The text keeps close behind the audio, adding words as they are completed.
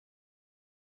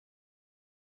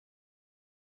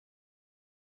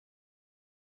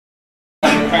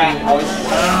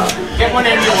Get one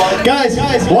in you, Wally. Guys,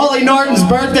 Wally Norton's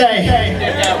birthday.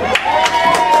 Get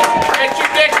your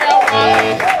dick out,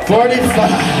 Wally.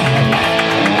 45.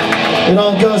 It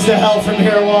all goes to hell from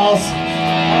here, Walls.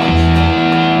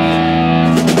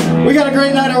 We got a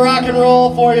great night of rock and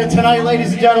roll for you tonight,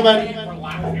 ladies and gentlemen.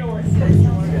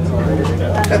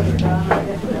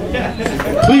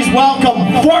 Please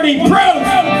welcome 40 Proof!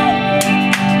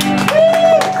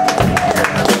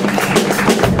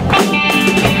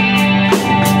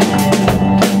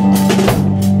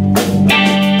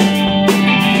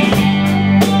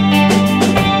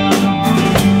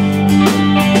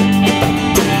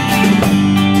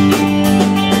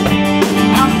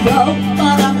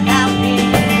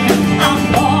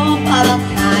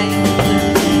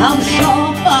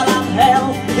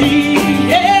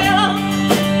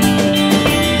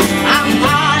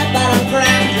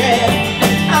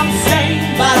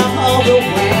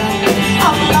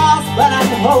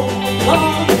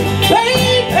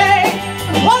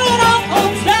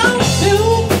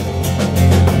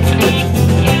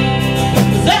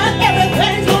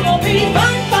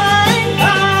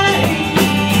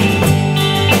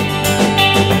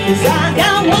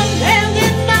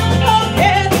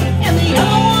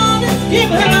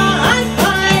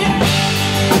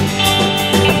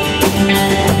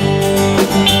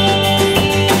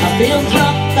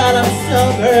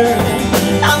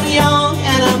 I'm young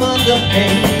and I'm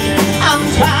underpaid. I'm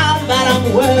tired but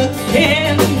I'm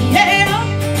working, yeah.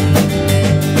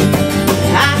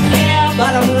 I'm here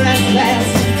but I'm restless.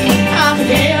 I'm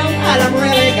here but I'm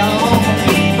really gone.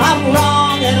 I'm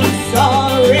wrong and I'm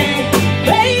sorry,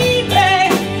 baby.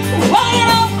 What it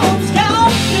all comes down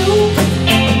to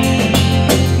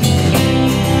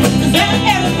is that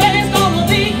everything's gonna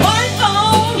be quite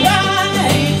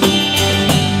alright.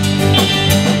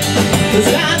 'Cause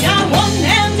I got one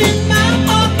hand in my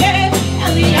pocket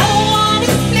and the other one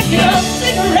is flicking a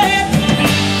cigarette.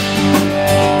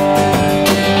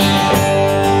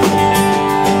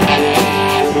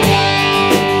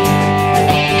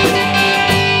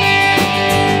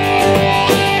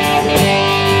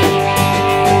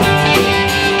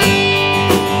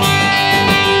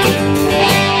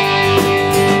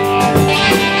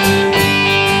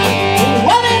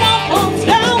 What it all comes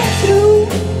down to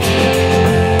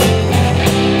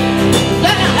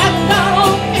that I have not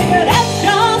figured out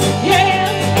just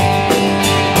yet.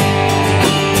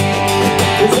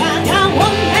 'Cause I got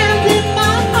one hand in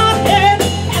my pocket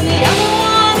and the other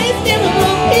one is in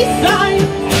the peace sign.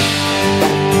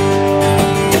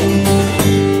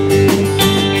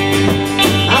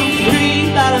 I'm free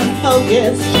but I'm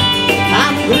focused.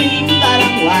 I'm green but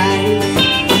I'm wise.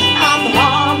 I'm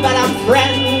harm but I'm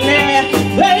friendly,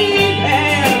 baby.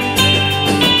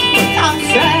 I'm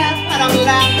sad but I'm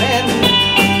laughing.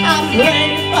 I'm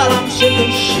brave but I'm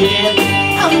shaking shit.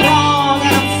 I'm wrong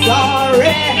and I'm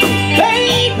sorry,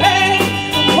 baby.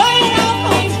 What it all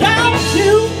comes down to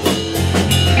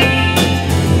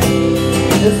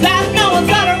is that no one's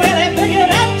got to really figure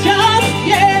it out just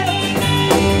yet.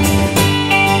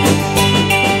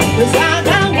 'Cause I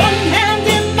got one hand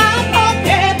in my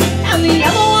pocket and the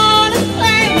other one is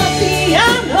playing the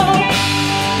piano.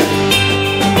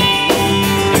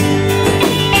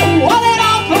 What it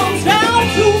all comes down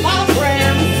to, my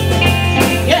friends,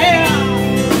 yeah,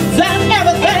 that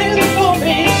everything's gonna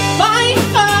be fine,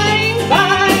 fine,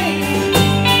 fine.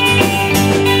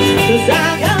 'Cause I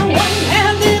got one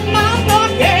hand in my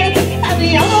pocket and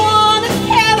the other one is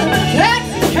hailing a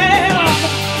taxi cab.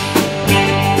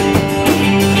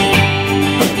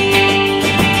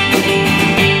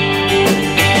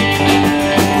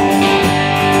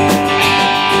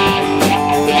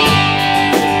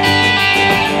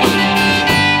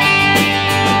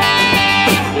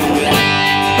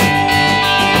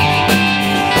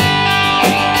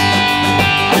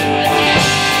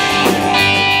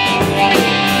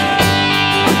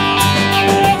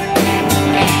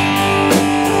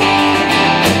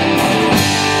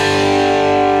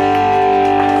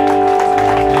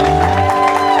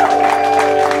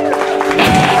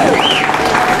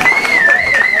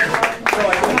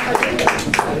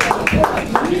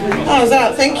 How's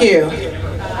that? Thank you.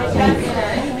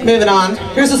 Moving on.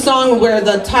 Here's a song where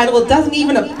the title doesn't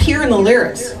even appear in the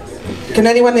lyrics. Can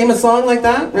anyone name a song like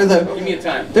that? Where Give me a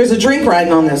time. there's a drink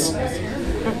riding on this.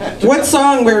 What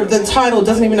song where the title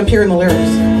doesn't even appear in the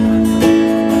lyrics?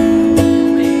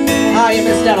 Ah, you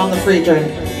missed out on the free drink.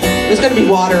 There's gonna be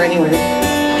water anyway.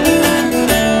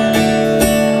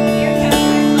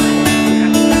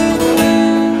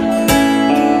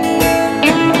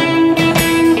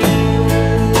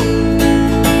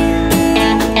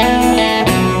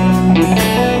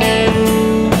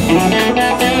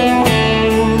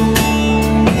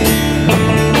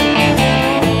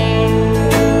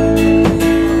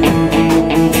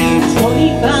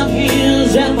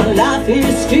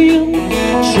 is still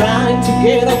trying to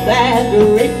get up that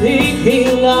great big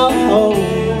hill of hope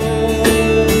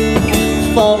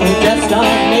for a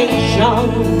destination.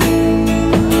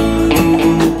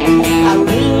 I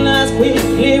realized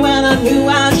quickly when I knew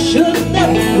I should that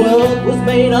the world was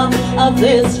made up of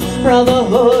this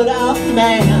brotherhood of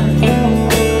man,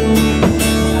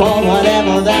 for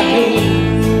whatever that means.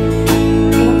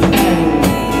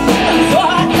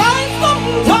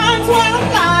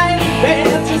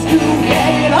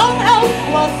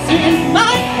 What's in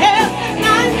my head at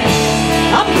night?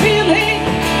 I'm feeling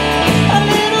a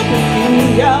little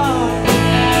peculiar.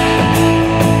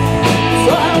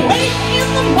 So I wake in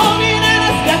the morning and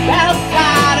I step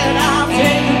outside and I'll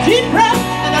take a deep breath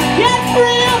and I get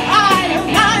real high at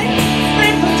night.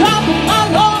 Scream the top of my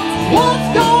lungs, what's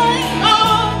going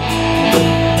on?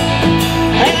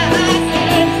 And I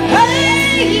say,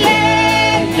 hey,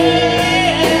 yeah,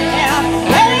 yeah,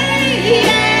 hey,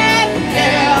 yeah,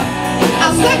 yeah.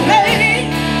 I said, hey,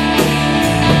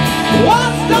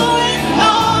 what's going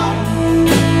on?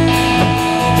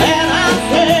 And I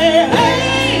say, hey,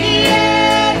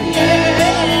 yeah, yeah,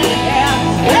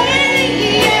 hey,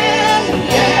 yeah,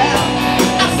 yeah.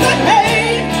 I said, hey,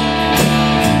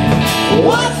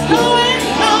 what's going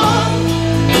on?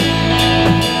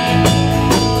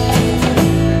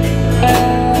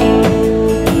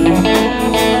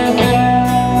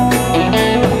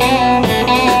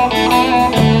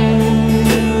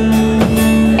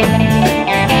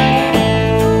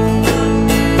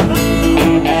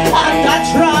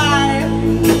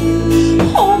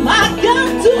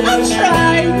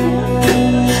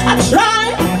 I try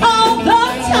all the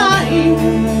time,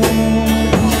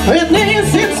 and then it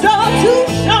starts to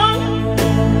shine,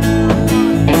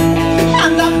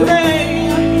 and I pray,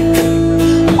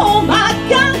 oh my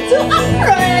God, do I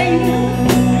pray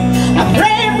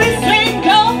every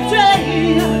single day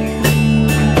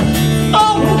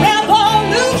for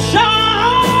revolution.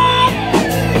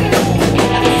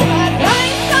 And so I cry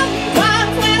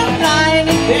sometimes when I'm lying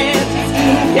in bed just to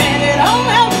get it all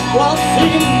out. What's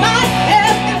in my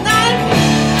head at night?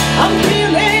 I'm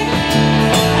feeling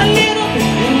a little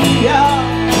peculiar.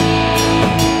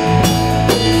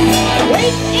 I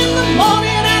wake in the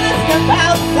morning and I step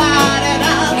outside and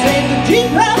I'll take a deep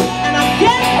breath and I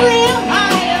get real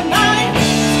high at night.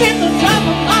 Hit the top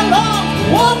of my lungs,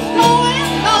 what's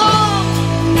going on?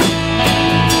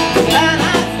 And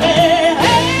I say,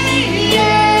 hey,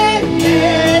 yeah,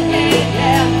 yeah,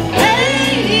 yeah,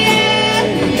 hey, yeah,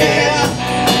 yeah.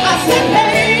 I said,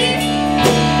 hey,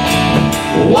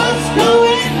 what's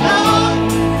going on?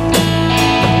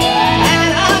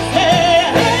 And I said,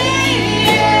 hey,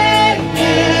 yeah,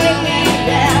 yeah,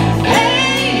 yeah, hey,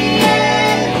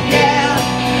 yeah, yeah.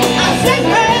 I said,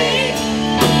 hey,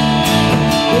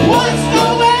 what's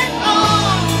going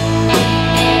on?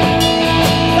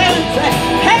 Let me say,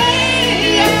 hey,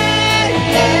 yeah,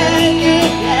 yeah,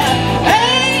 yeah,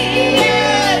 hey,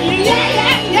 yeah,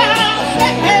 yeah, yeah. I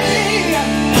said, hey,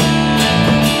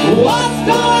 what's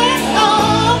going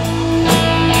on?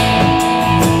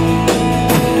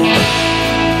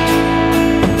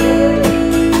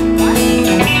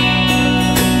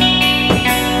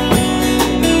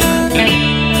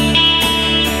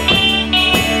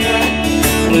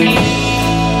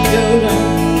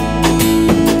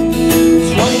 It's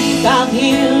 25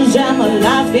 years and my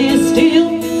life is still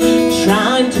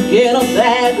trying to get up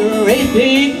that great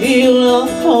big hill of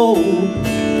hope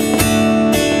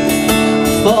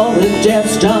for a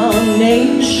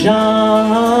destination.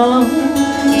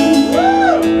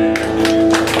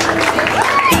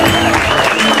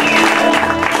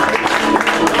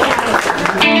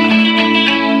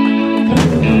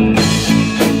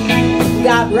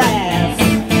 Got brass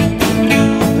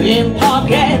in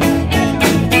pocket,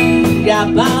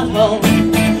 got bottle,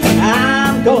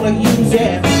 I'm gonna use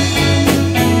it.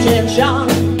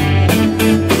 Attention,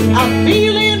 I'm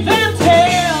feeling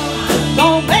fantastic.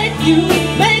 Gonna make you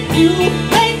notice.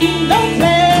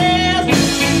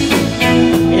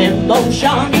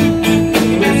 Emotion,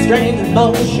 restrained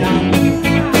emotion.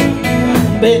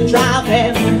 Been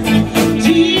driving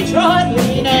Detroit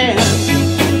leaning,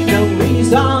 no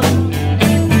reason.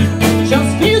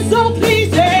 Just feel so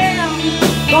pleasing.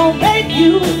 Gonna make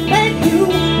you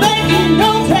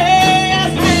notice.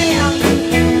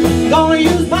 Gonna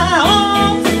use my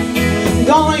arms,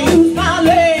 gonna use my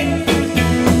legs,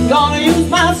 gonna use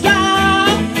my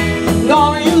style,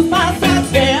 gonna use my side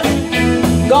step,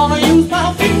 gonna use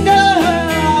my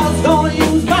fingers, gonna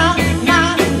use my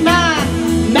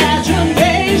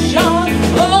imagination.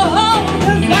 Oh,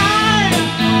 'cause I'm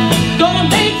gonna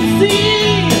make you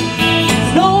see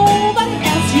there's nobody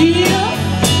else here,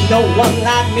 no no one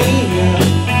like me.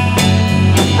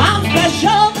 I'm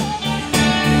special,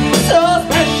 so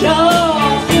special.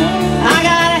 I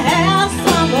gotta have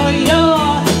some of your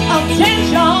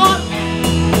attention.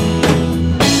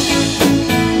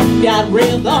 Got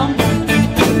rhythm,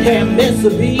 can't miss a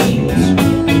beat.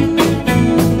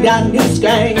 Got new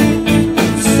skank,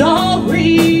 so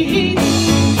read.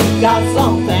 Got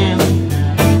something,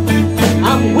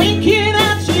 I'm winking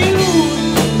at you.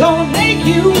 Gonna make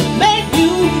you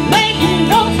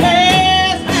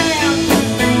notice.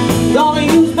 Gonna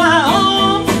use my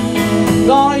arms,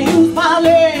 gonna use my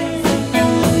legs,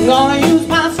 gonna use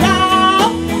my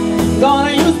style,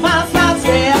 gonna use my side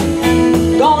step,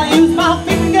 gonna use my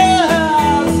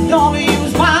fingers, gonna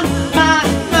use my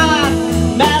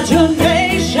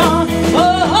imagination.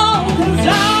 Oh, 'cause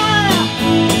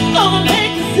I'm gonna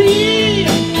make you see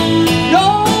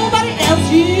nobody else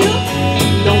here,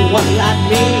 no one like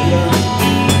me.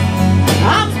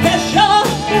 I'm special,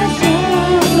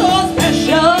 so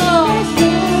special.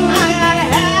 I gotta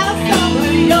have some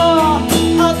of your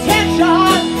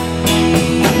attention,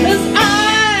 'cause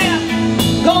I'm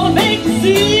gonna make you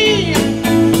see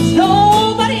there's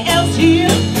nobody else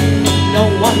here, no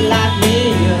one like me.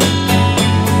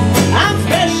 I'm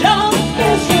special,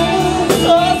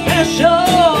 so special.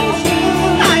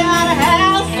 I gotta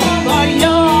have some of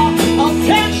your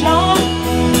attention.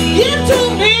 Give to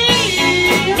me.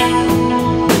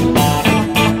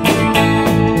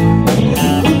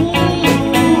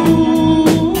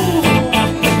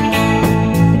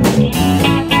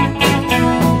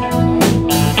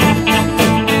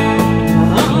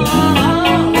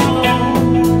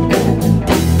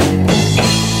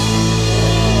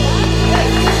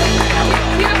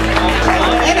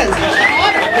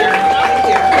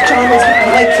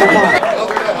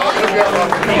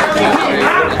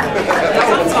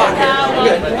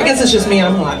 I guess it's just me,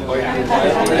 I'm hot.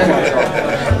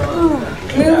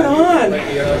 Moving on.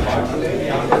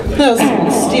 That was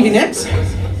Stevie Nicks.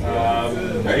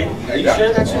 Are you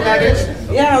sure that's who that is?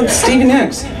 Yeah, it's Stevie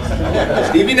Nicks.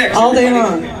 Stevie Nicks. All day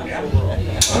long.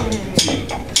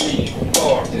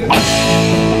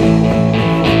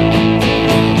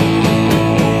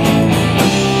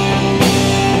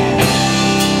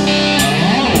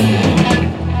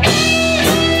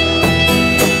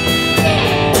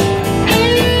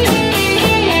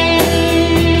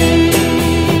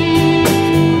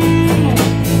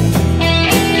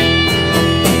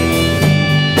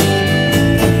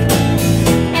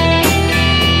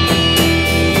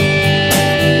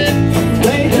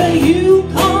 Later you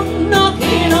come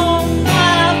knocking on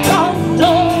my front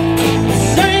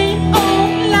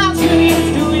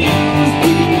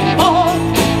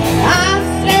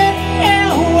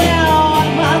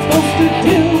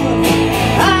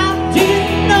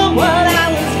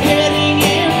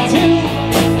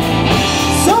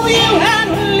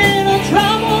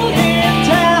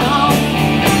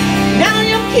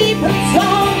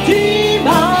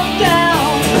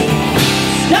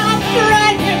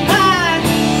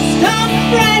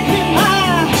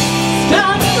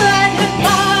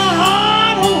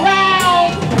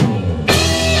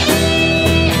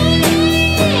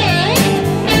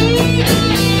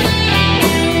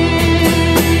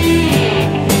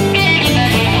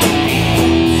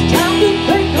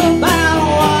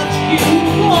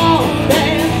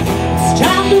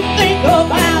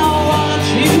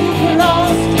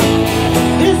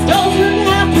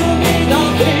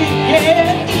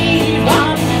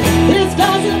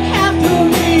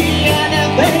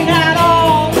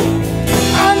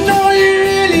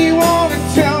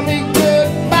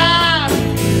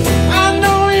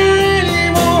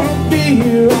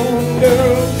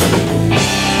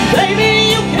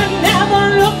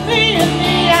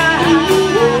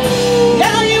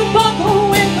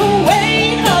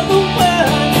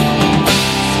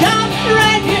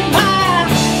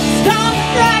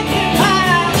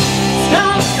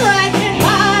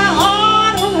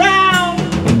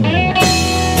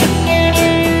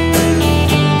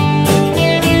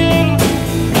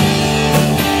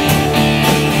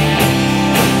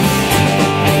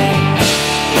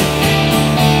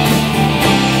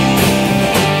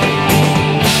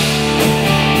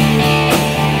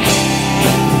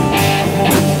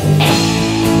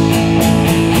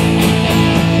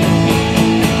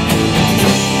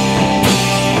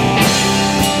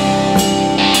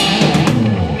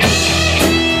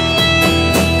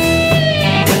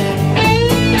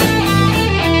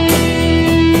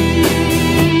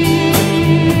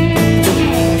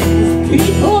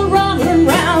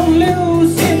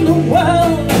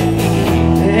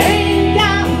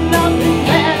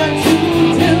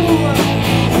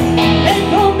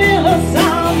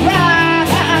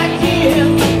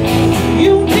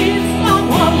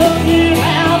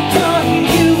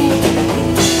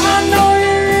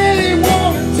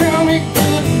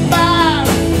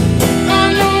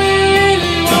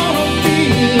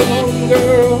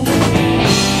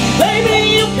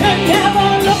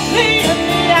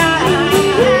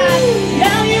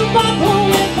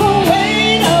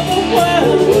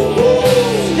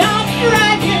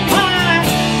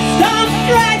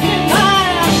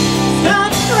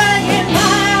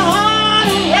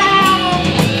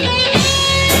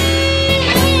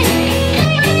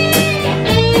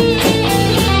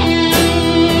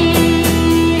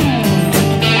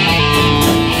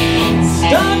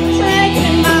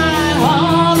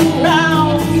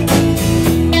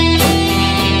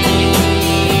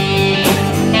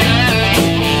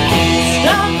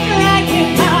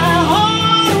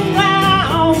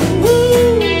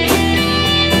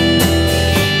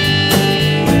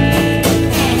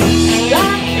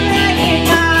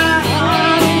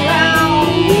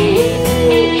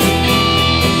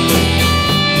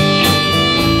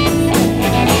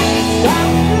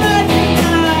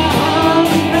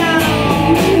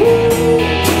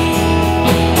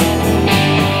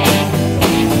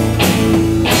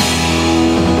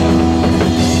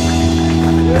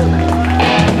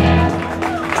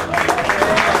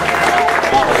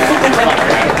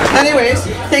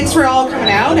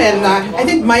And I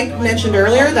think Mike mentioned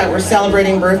earlier that we're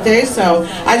celebrating birthdays, so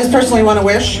I just personally want to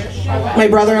wish my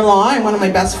brother-in-law and one of my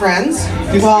best friends,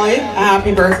 Wally, a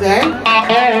happy birthday.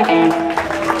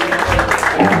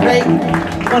 Great,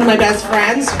 one of my best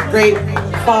friends, great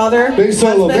father, Big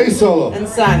solo, husband, big solo. and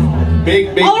son. Big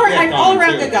All dick around, on all it,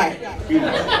 around too. good guy.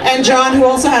 And John, who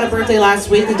also had a birthday last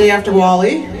week, the day after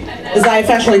Wally, as I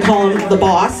affectionately call him the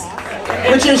boss,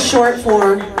 which is short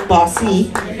for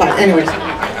bossy. But anyways,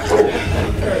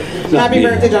 happy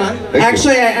birthday, John.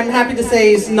 Actually, I'm happy to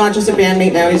say he's not just a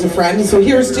bandmate now; he's a friend. So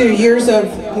here's to years of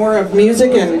more of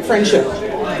music and friendship.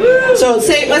 So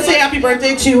let's say happy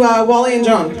birthday to Wally and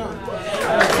John.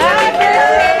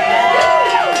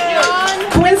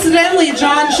 Coincidentally,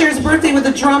 John shares a birthday with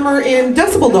a drummer in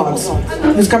Decibel Dogs,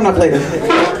 who's coming up later.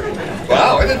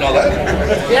 Wow, I didn't know that.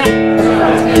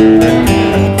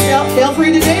 Feel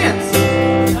free to dance.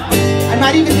 I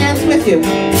might even dance with you.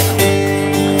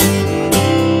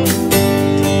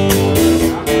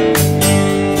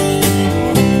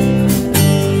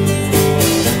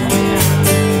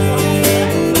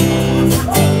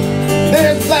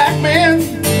 There's black men,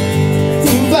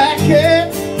 black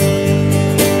cats,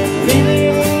 living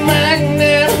in my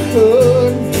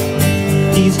neighborhood.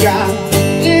 He's got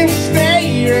in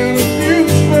state and a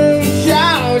beautiful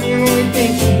child, you know he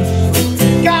thinks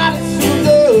he's got it so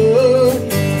good.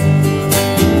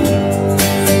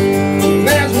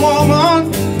 There's a woman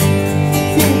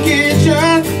in the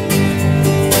kitchen,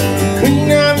 clean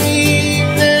up the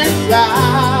evening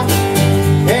fly,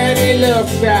 and he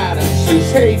looks at her.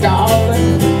 Says, hey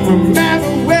darling,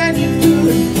 remember when you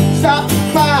couldn't stop the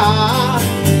fire?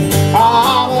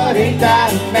 Oh, but ain't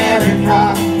that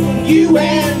America? You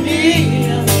and me,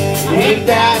 ain't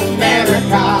that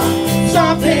America?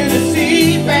 Something to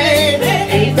see, baby,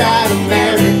 ain't that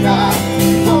America?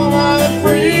 Home of the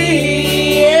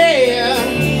free, yeah.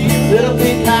 Little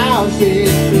big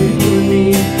houses for you and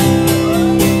me.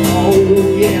 Oh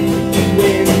yeah, for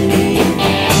you and me.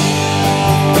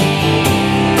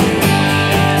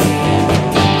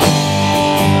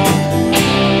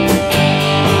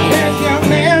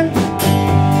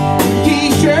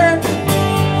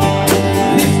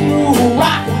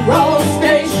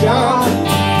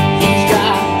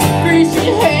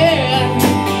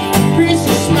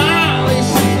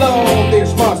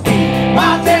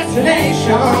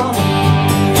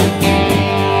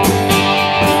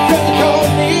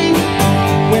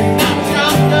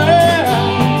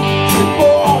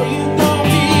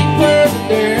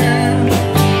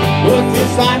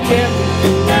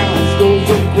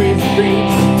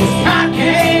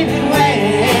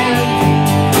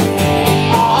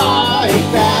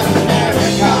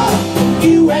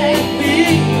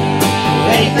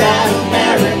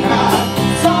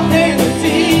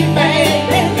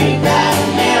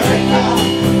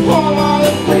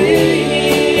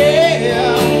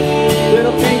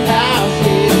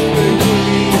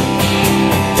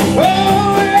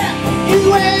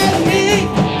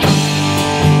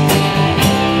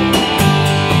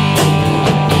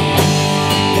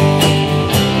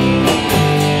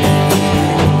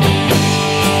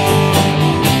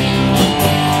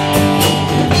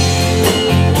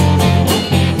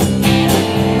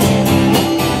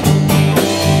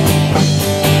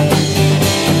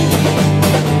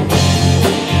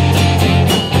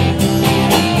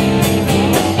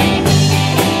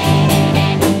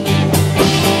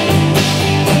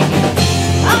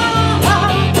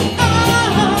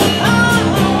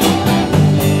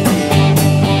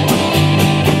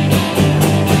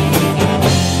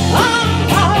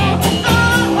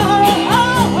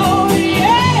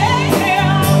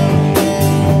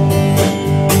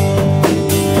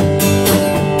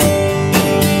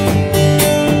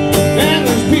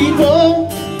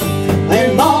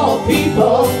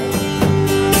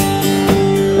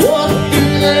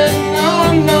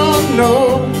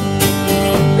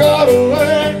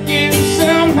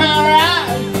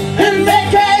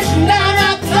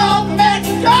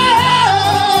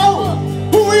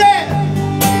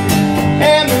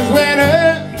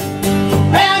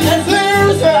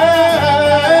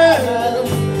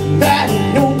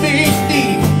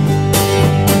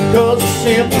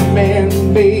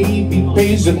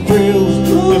 Pays the thrills,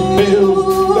 the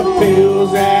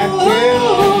bills that kill.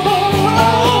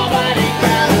 Oh, but ain't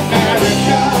that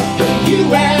America? You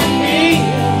and me,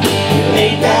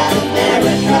 ain't that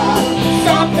America?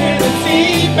 Something to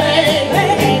see, baby,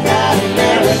 ain't that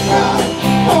America?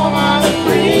 Home of the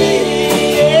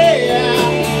free, yeah.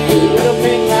 Little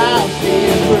big house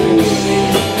in Virginia.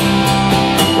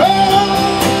 Oh,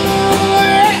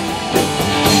 yeah.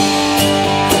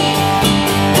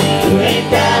 Ain't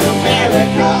that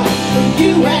America?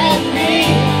 You and me.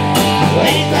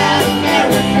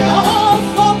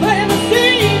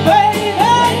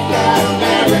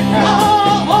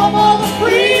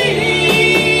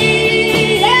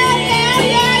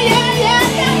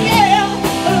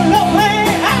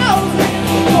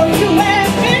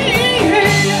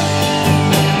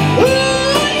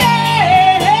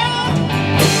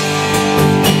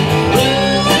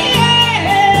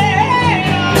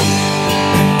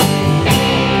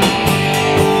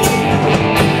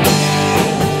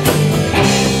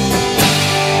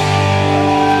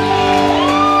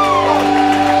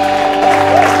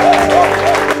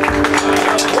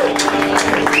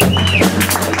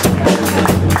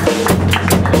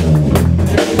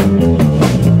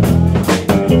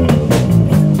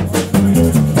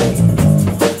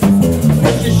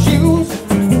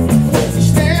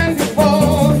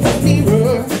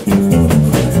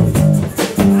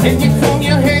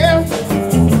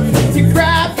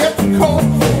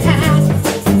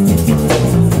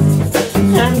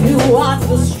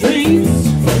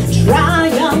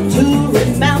 trying to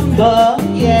remember,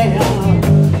 yeah,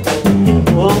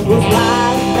 what was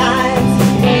last night's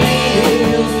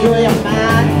dreams through your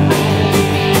mind,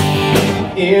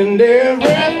 and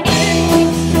everything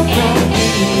looks so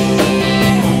confused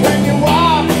when you're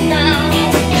walking down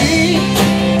the street,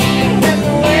 and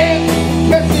the wind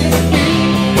catches your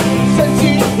feet, says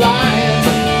she's flying,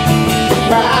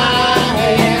 crying.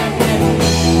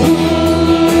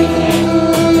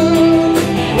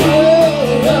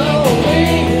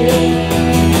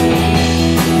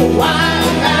 The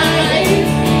wild night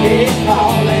is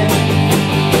calling.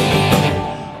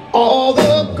 All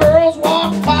the girls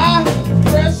walk by,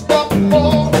 dressed up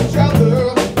for each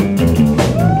other,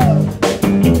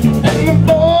 and the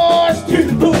boys do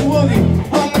the boogie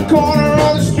on the corner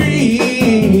of the street.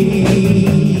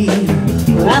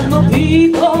 and the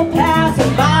people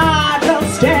passing by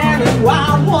just standing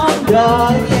wild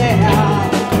wonder, yeah.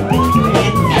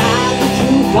 Inside the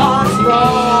jukebox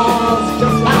rolls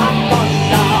just like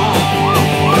thunder,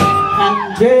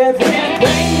 and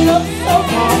everything looks so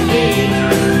complete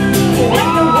when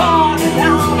you're walking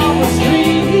down on the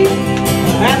street,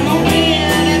 and the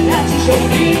wind it catches your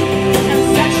feet and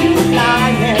sets you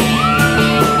flying,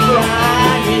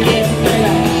 flying, yeah.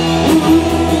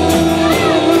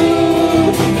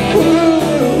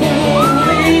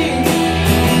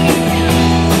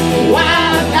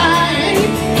 Wild night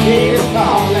is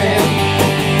calling.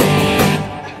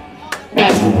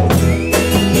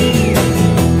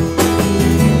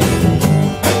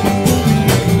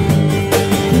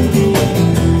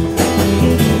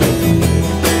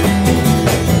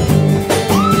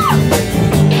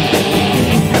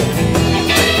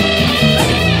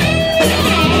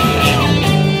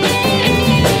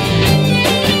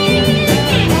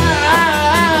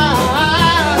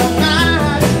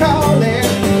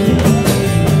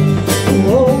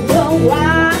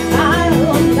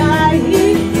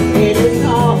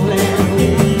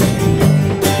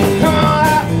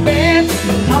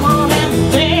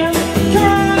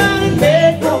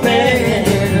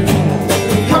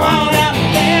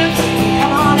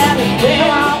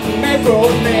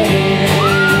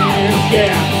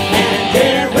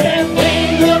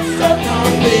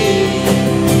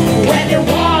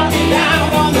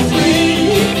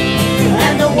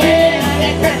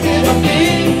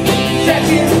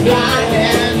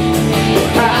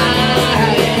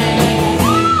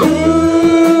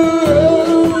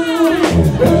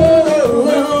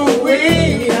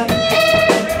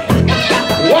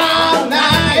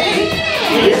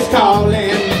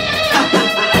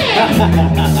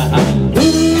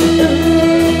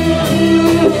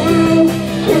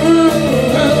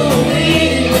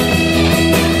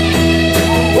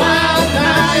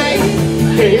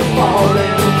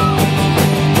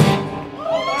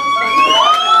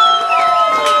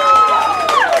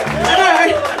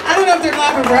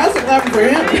 For us, I'm clapping for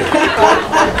him.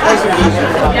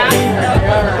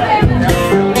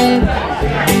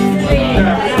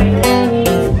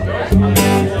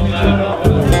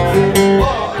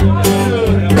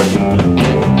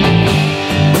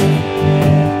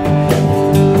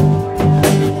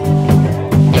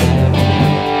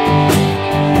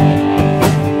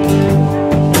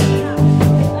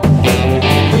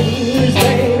 Please,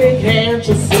 baby, can't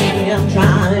you see I'm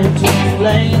trying to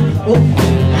explain?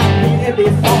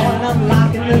 Before and I'm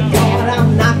locking the door and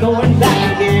I'm not going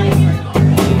back again.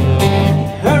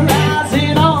 Her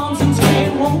rising arms and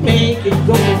scream won't make it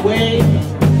go away.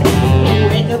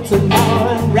 Wake up tomorrow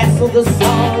and wrestle the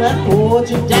soul and hold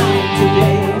you down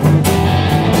today.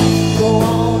 Go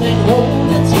on and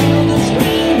hold it till the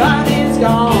scream is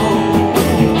gone.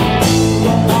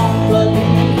 You won't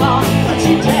believe her, but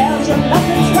she tells you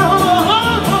nothing's wrong.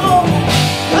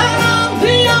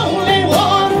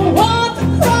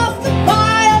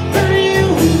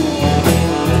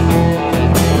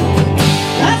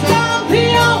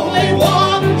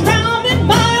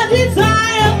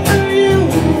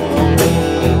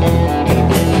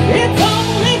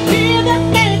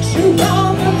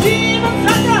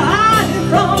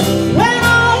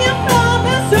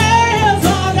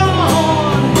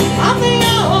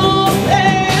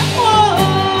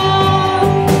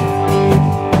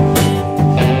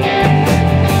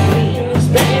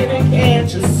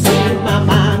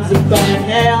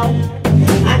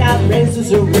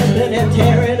 Razors are ripping and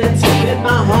tearing and tearing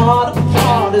my heart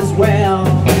apart as well.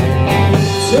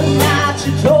 Tonight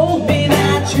you told me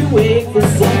that you wait for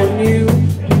someone new,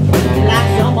 like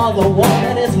some other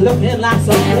woman is looking like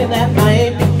something that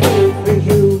might be good for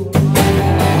you.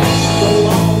 Go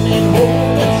on and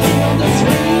hold it till the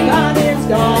sweetheart is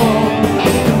gone.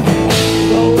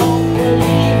 Go on,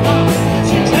 believe her,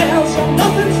 she tells you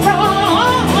nothing's wrong.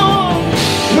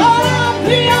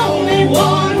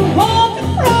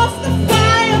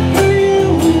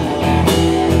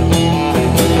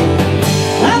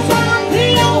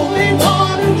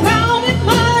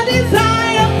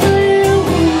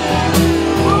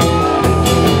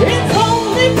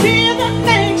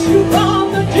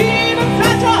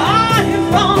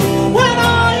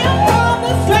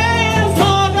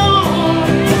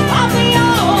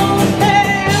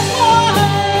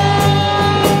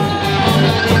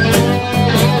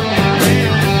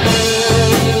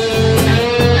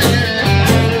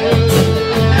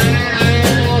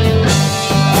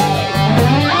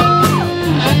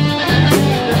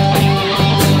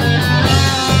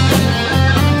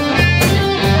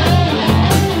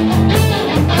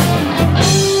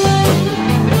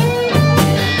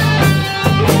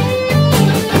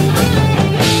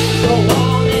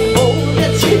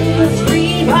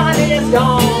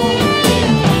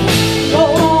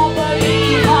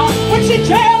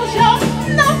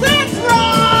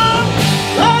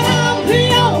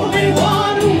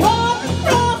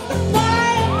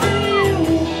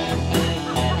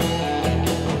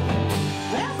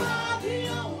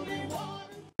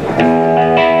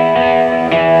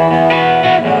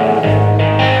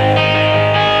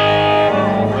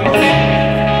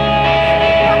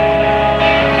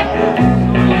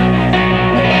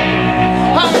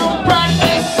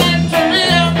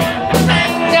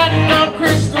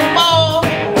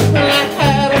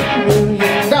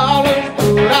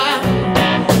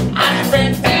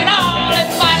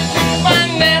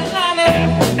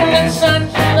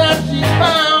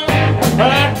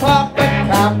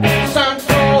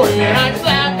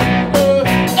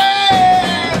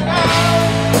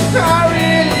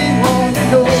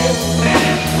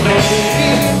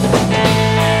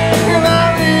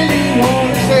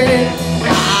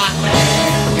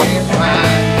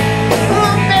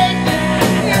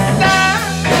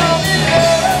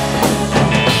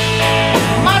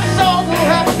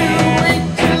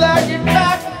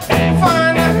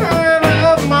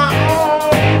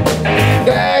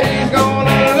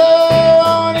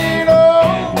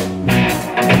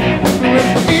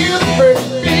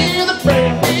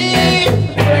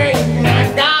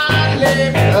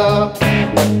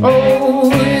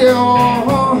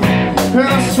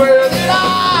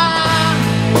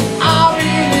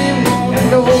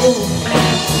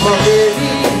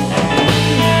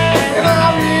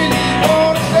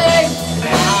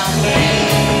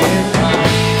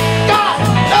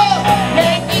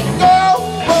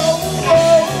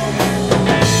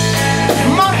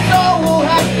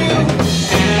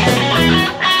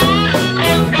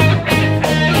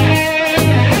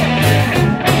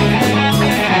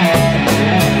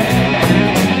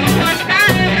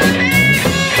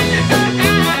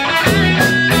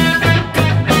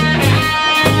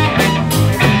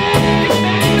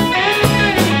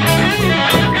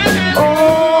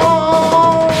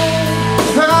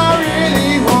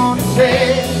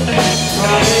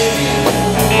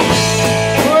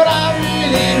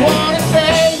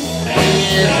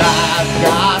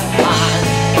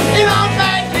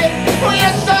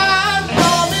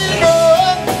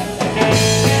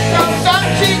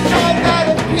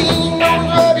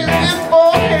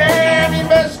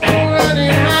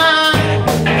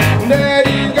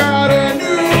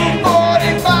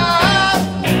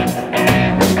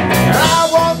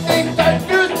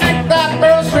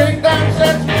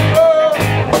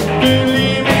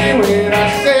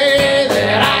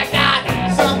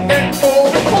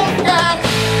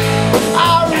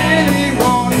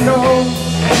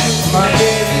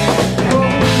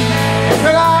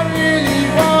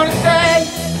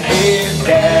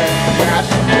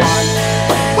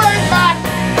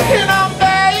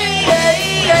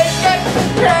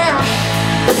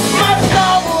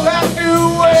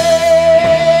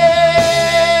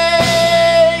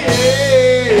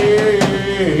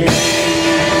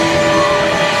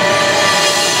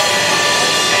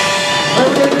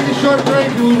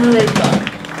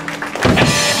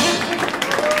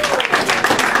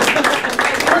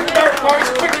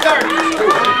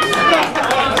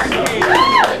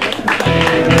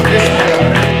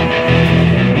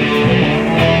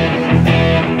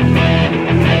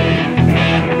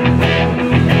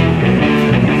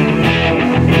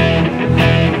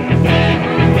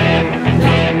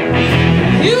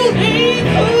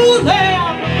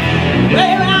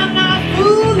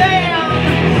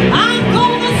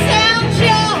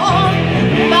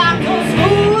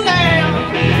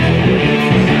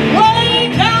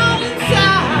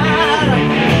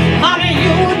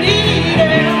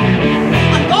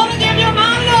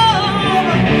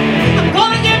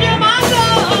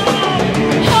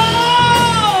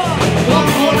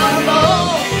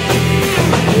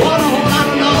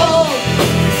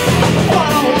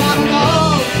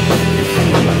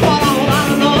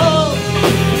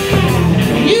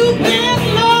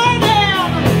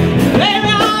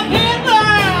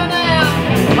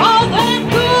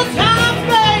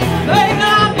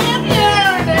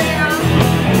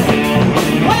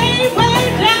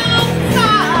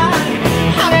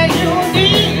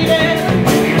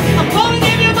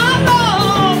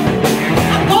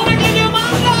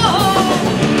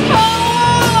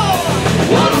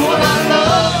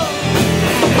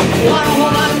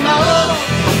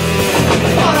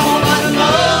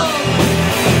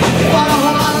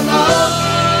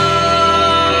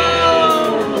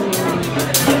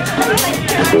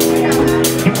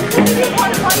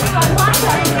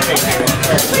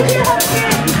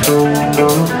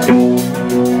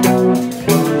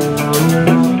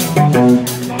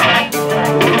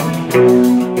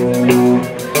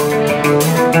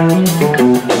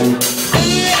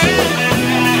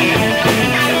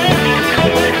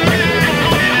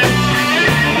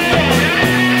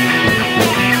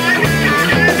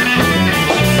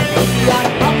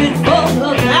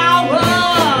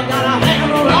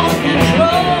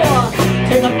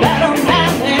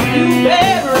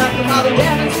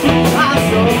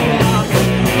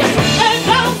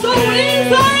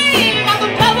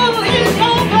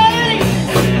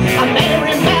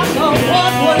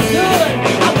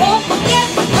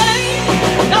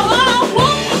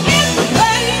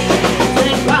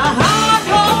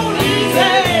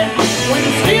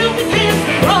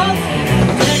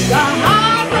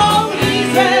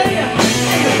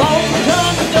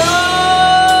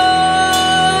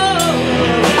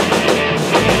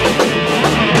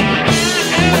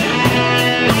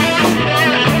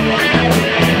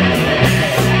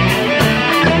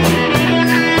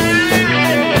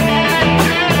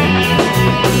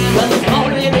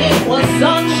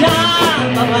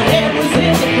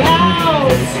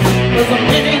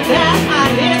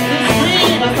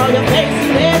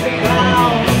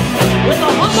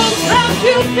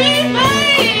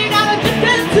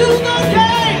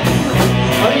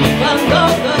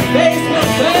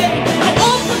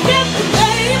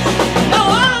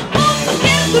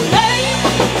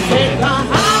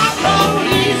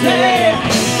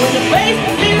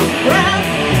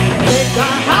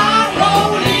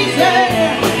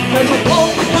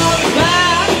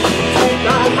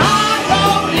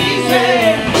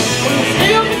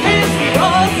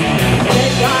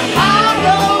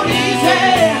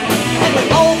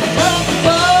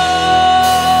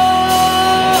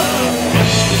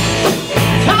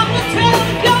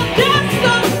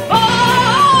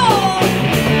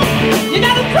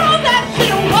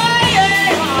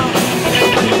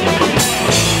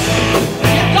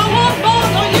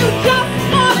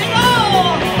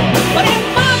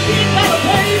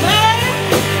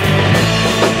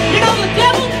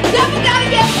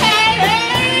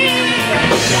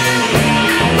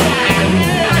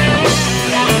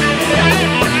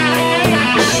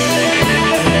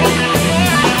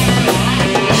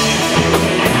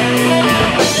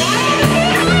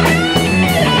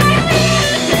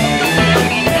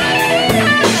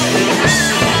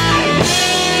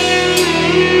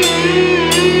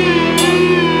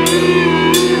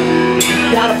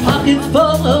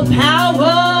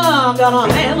 got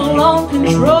a handle on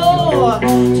control.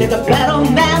 Take a better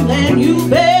man than you,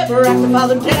 baby. Rectify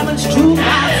the damage to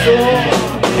my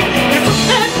soul.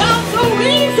 It's not so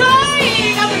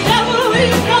easy. Got the devil in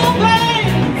your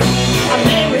veins. I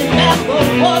may remember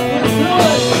what was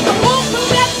good. I won't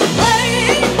forget the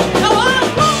pain. No, I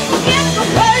won't forget the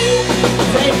pain.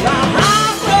 Take the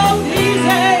high road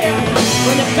easy.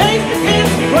 When your face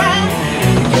begins to crack,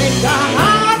 take the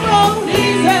high road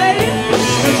easy.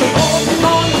 When you're walking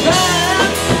on the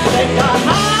ground, take the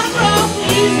high road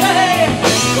easy.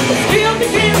 When the steel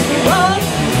begins to rust,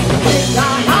 take the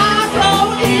high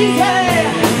road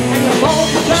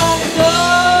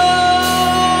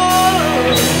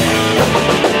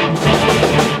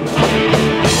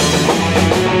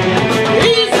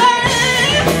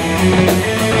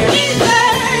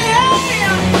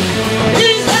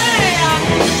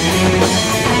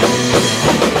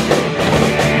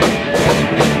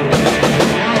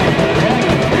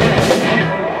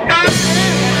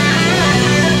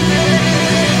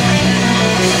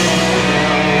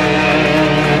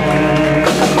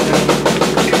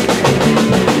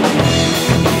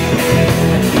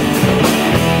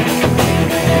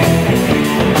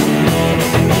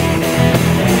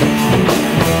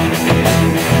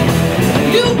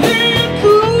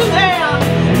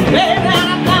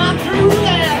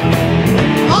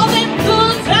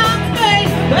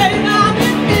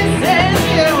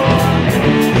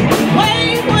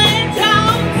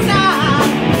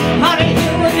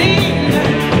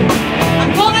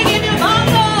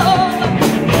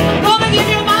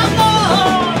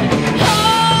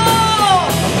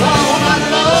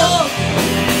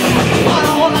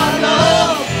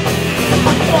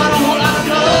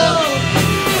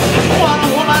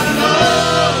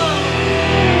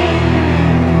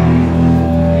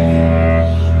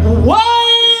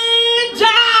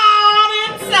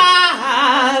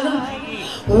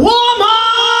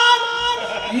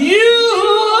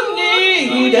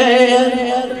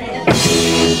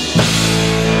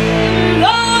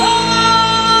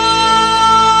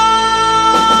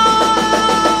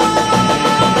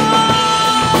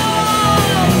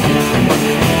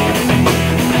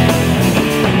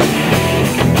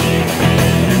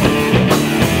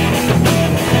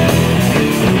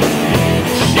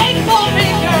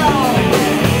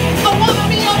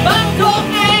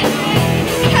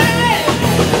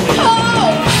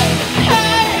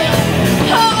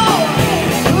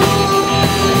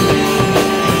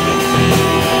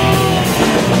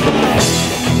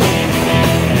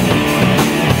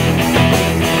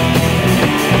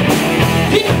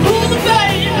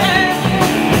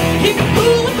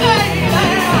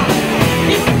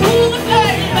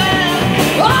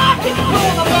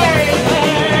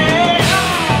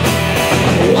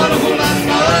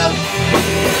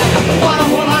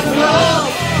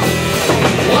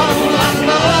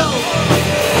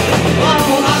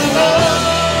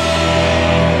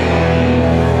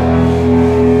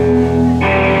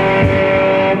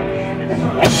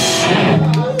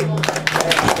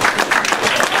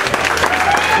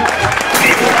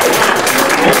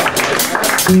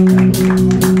They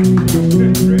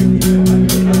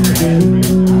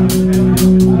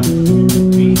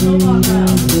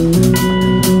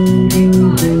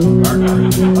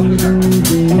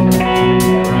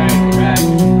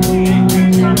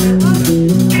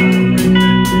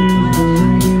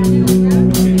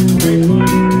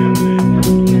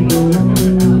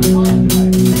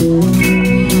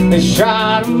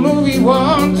shot a movie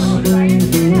once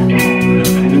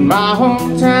in my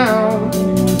hometown.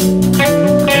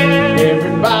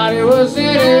 Everybody was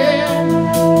in it,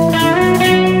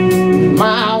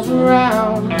 miles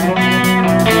around.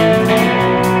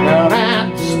 Down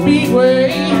at the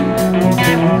Speedway,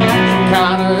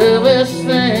 kind of Elvis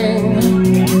thing.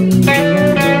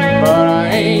 But I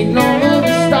ain't no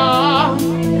movie star,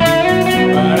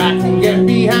 but I can get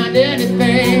behind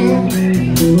anything.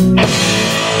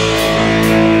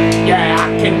 Yeah, I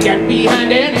can get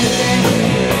behind anything.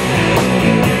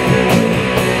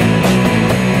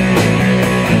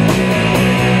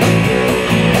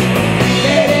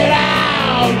 Let it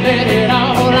out, let it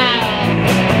all out.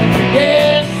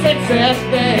 Yes, it's that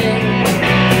thing.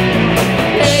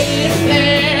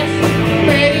 Listen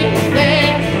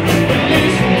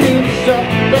to the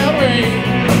suburban ring.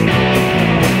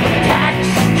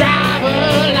 Taxi driver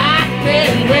like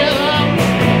this rhythm,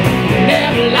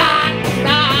 never like to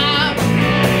stop.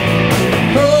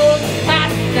 Goes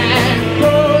past that,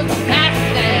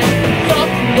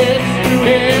 something gets to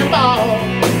him all.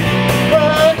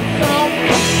 But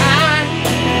sometimes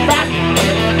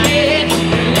faster gets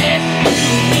less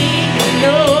you need to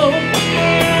know.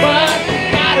 But you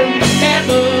gotta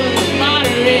remember the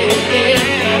smarter it is,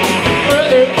 the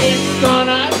further it's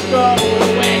gonna go.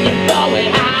 When you blow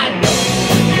it high,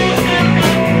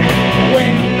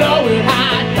 when you blow it high,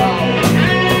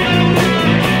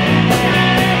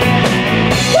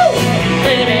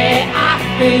 baby, I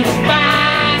feel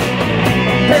fine.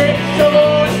 Her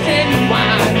soul is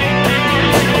genuine.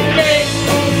 Makes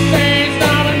no sense,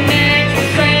 not a makes no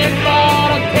sense, but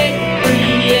I'll take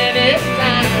free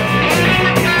anytime.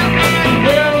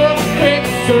 Well,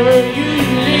 picture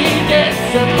usually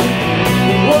gets up.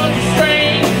 Was a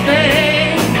strange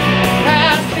thing.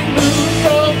 How she moves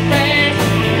so fast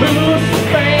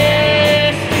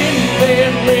in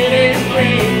bed with it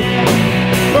rain.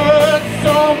 But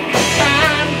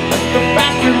sometimes the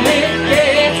faster it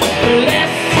gets, the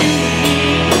less you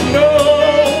need to know.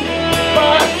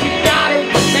 But you gotta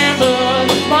remember,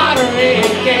 the smarter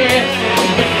it gets,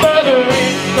 the further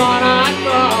it's gonna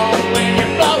go. When you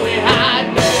blow it high,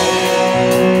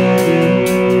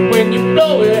 when you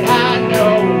blow it high,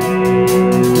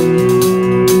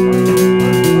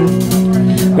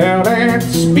 down at the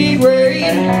Speedway,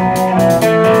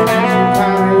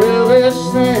 kind of Elvis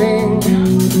thing.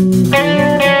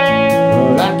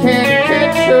 Well, I can't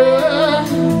catch her,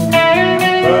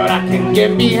 but I can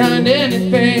get behind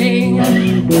anything.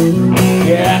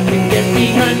 Yeah, I can get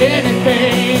behind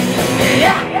anything.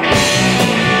 Yeah,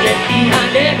 get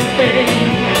behind anything.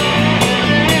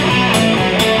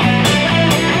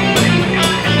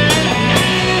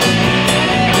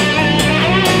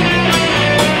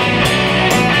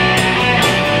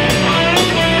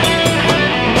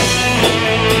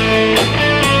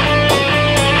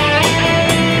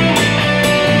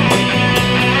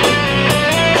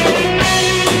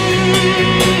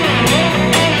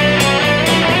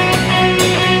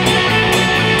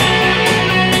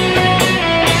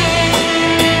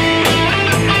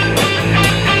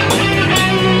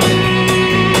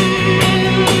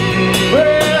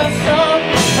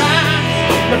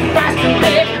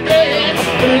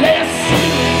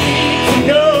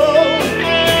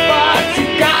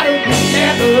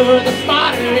 The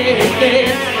smarter it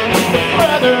is, the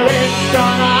further it's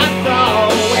gonna go.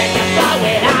 When you blow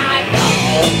it high,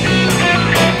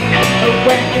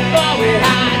 when you blow it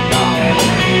high,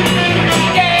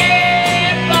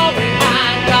 yeah, blow it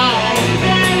high, blow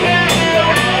it high,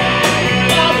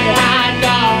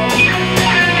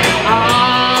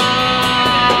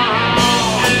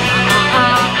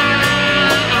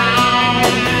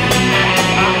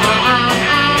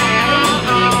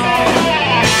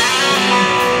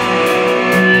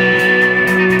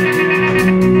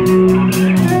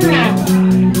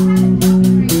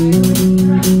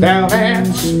 down at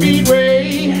the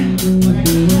Speedway,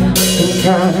 some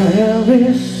kind of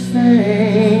Elvis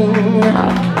thing.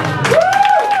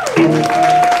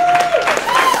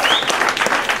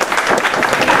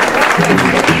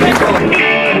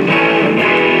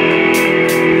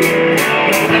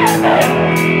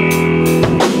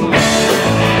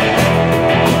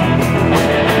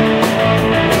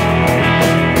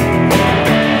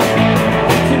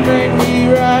 To make me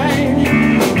right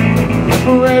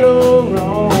or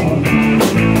wrong.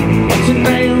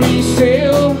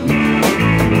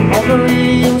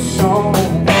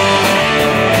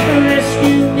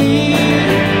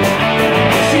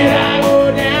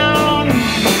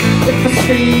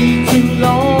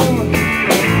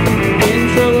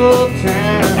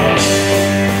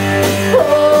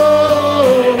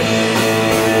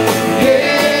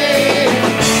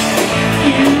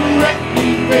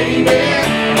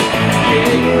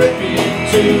 let me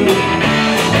into.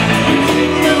 You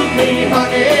love me,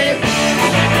 honey.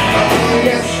 Oh,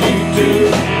 yes you do.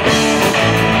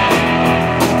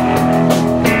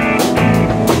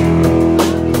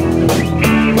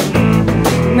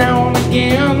 Now and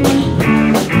again,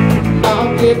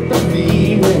 I'll get the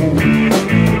feeling.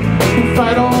 If I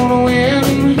don't win,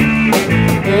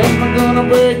 am I gonna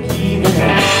break even?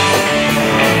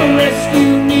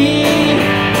 Rescue me.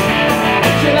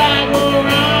 Should I go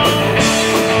wrong?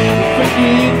 If I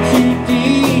dig too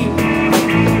deep,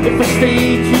 if I stay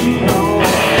too long.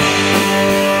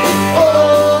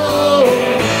 Oh,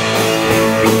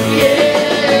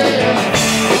 yeah.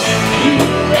 You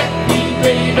wreck me,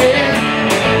 baby.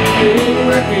 You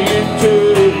wreck me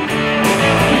too.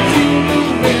 You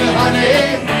move me, honey.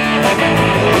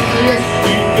 Oh, yes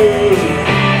you do.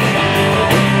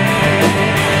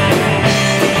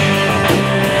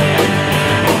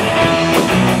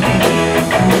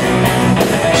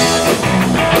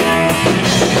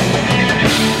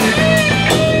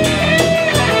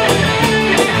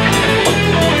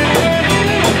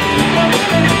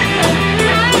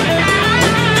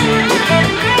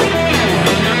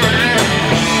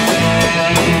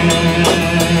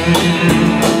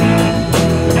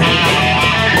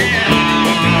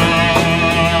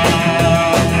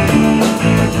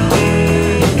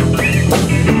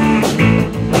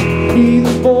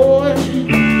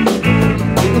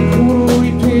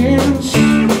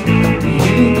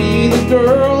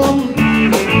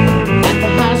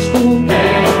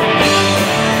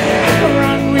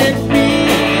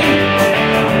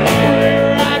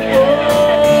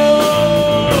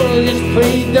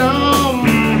 Play dumb,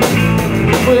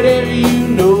 whatever you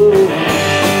know.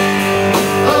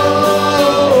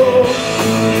 Oh,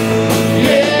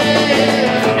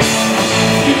 yeah.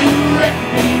 You wreck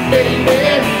me, baby.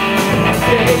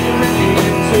 Yeah, you wreck me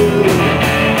too.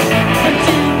 But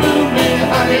you move me,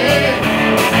 honey.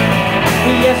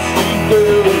 Yes, you do.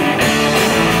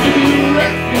 You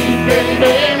wreck me,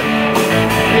 baby.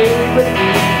 Yeah, you wreck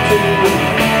me too.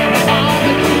 Oh,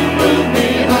 but you move me,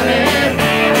 honey.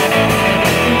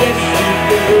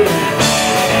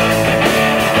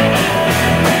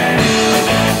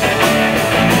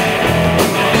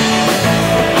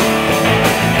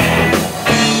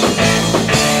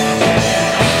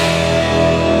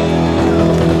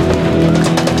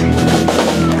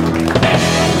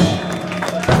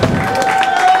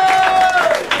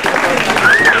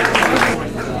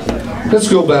 Let's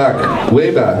go back,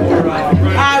 way back.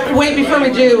 Wait, before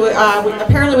we do,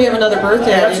 apparently we have another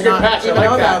birthday I did not even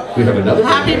know about. We have another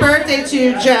Happy birthday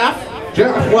to Jeff.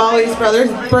 Jeff. Wally's brother.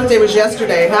 His birthday was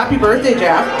yesterday. Happy birthday,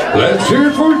 Jeff. Let's hear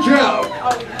it for Jeff.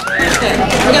 Okay.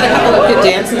 We got a couple of good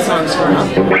dancing songs for him.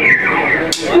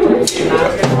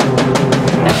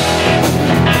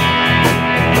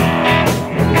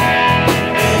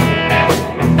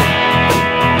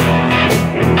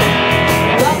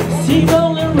 Roxy,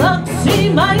 rolling Roxy,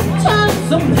 might turn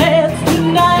some heads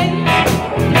tonight.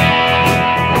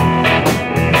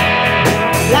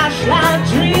 Flashlight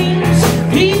dreams,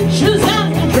 peaches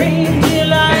and dream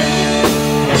delight.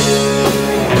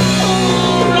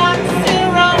 Oh, Roxy,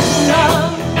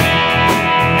 rolling,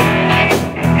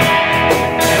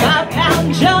 5-pound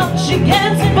jump, she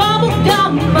gets involved.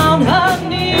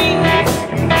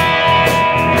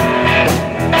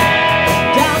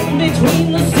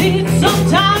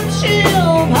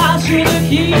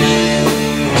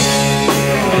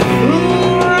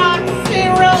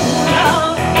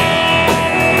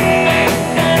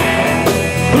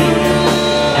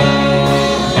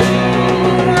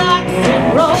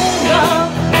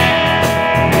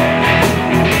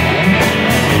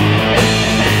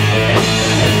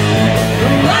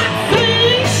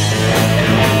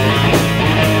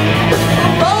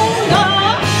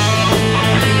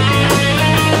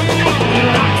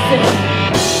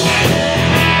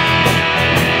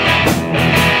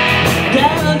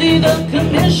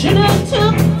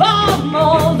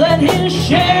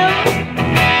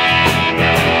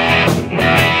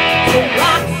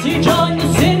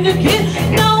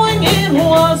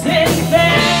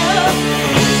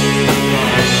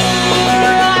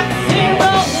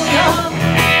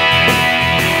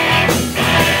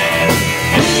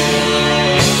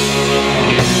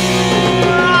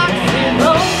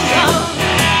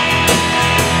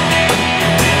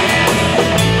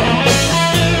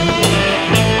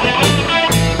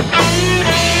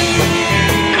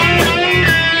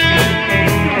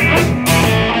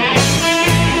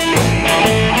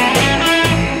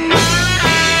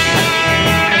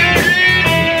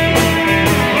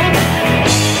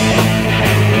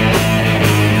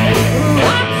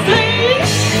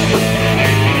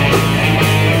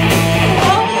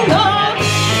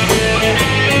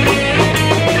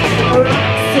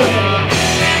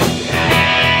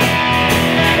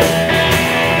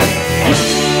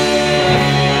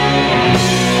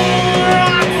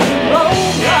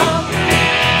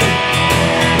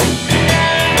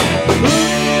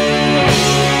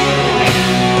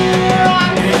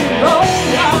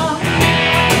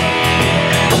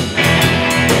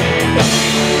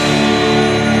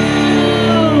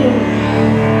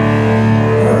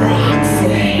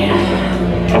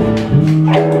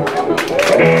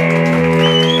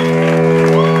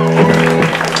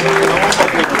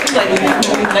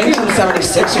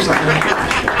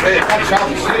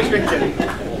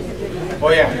 Oh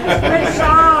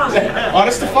yeah.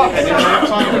 Honest to fuck, I didn't know what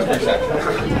song it was for a second.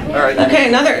 All right. Okay,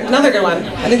 another good one.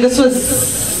 I think this was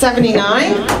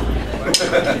 79.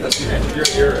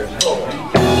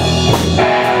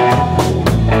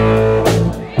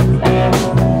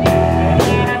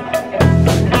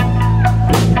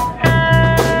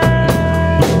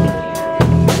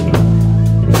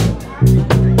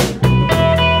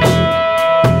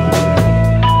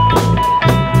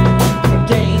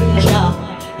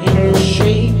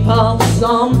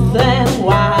 Something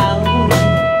wild,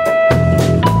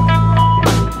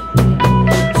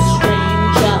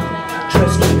 stranger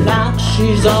dressed like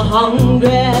she's a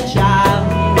hungry child.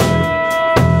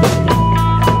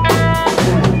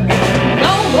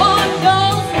 No one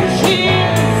knows who she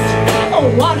is or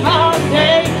what her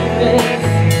name is.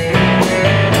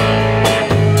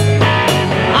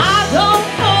 I don't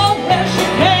know where she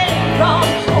came from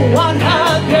or what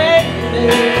her name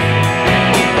is.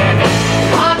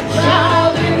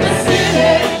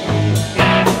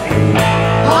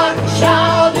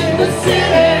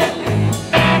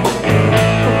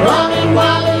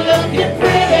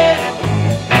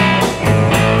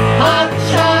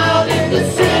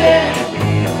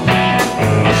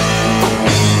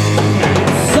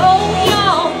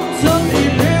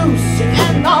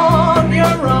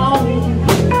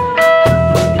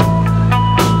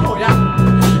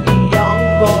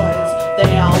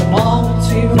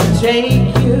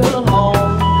 Take you home.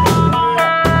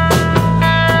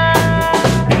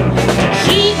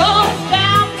 She goes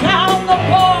downtown, the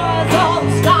boys all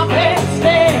stop and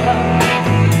stare.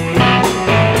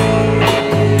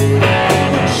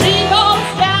 She goes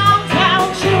downtown,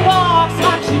 she walks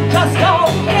like she just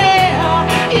don't care.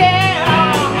 Yeah,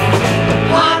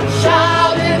 hot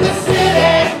child in the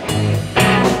city,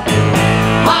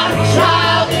 hot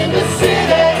child in the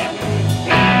city,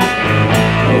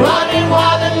 running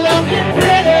while the looking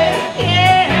pretty,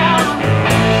 yeah.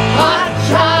 Hot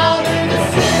child in the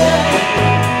city.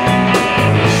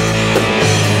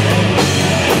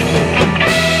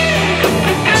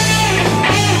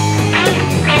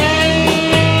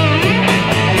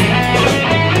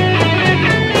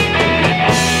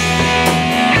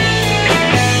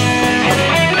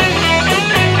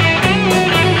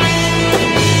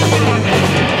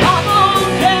 Come on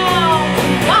down to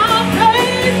my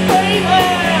place, baby.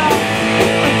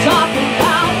 Talk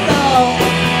about love.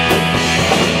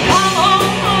 Come on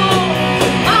home to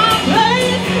my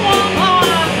place,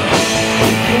 woman.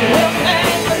 We'll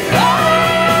make love.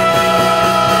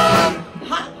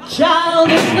 Hot child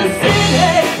in the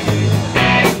city.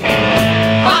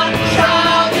 Hot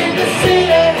child in the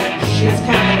city. She's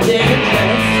kind of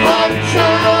dangerous. Hot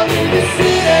child in the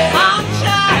city. Hot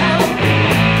child.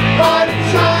 Hot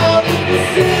child in the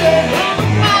city.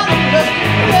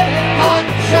 Hot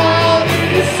child in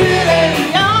the city.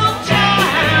 Young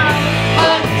child.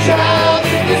 Hot child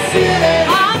in the city.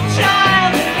 Hot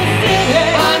child in the city.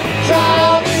 Hot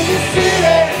child in the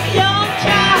city. Young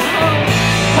child.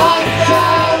 Hot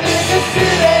child in the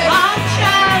city. Hot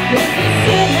child in the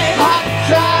city. Hot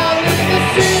child in the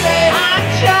city. Hot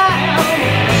child.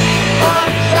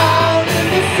 Hot child in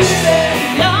the city.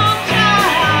 Young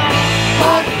child.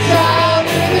 Hot child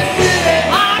in the city.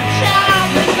 Hot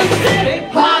child in the city.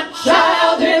 Hot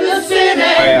child in the city.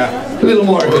 Oh, yeah. A little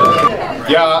more here.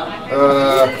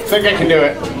 Yeah, think I can do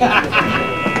it.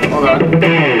 Hold on.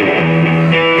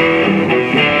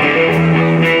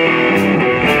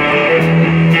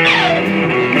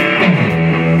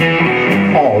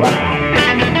 All right.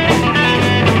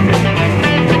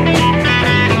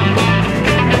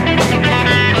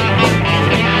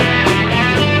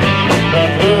 The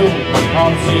moon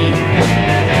on sea,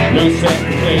 loose and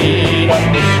clean up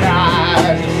the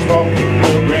skies, the smoke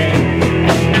will bring.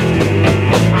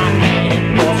 I ain't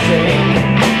no sing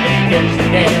against the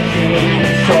dancing,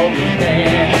 so we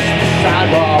dance the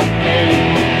sidewalk lane.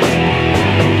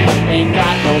 Ain't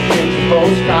got no picture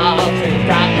postcards, ain't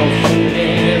got no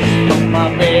souvenirs. My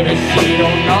baby, she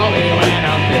don't know me when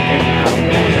I'm thinking about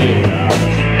those years.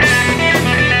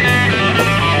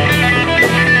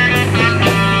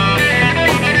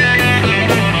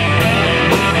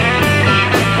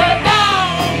 The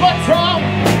dog patrol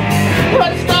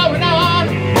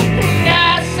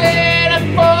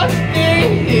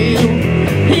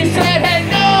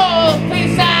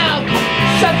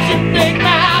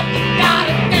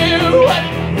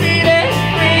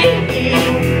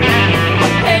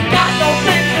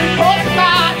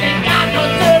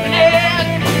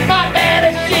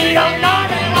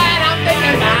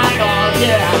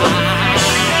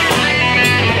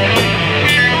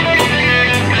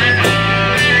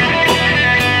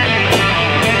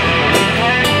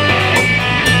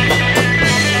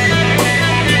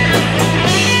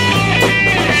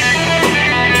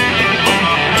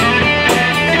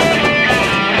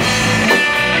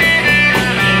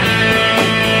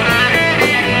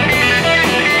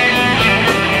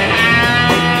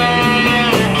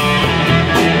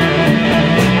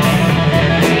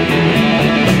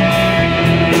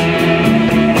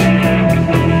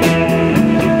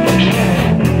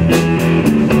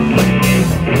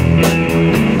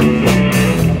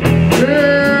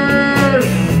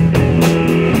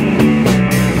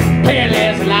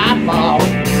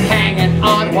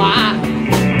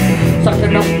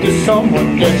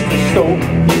someone just to so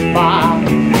far.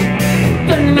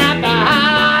 Looking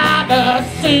at the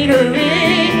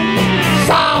scenery,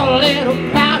 saw a little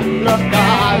cloud looked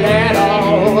a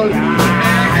little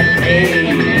like me.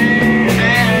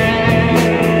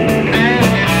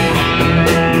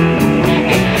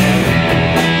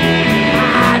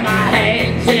 Had my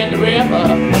hands in the river,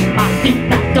 my feet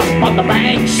back up on the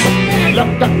banks,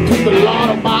 looked up to the Lord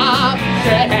above,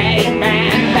 said, hey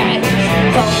man, thanks.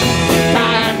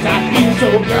 Sometimes I feel so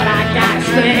good I gotta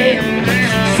stay.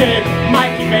 She said,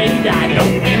 Mikey, baby, I know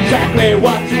exactly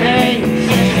what you mean.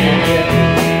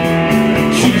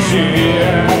 She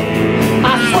said, I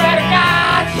swear to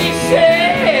God, she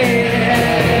said,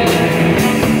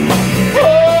 oh,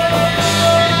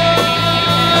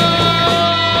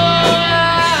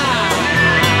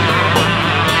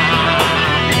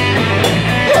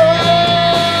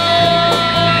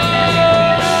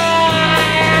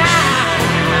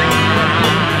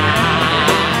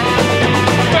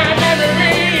 my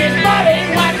memory is muddy,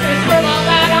 watch this river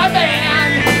that I've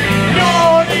been. No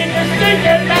need to sink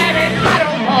it, baby, I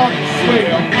don't want to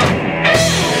swim.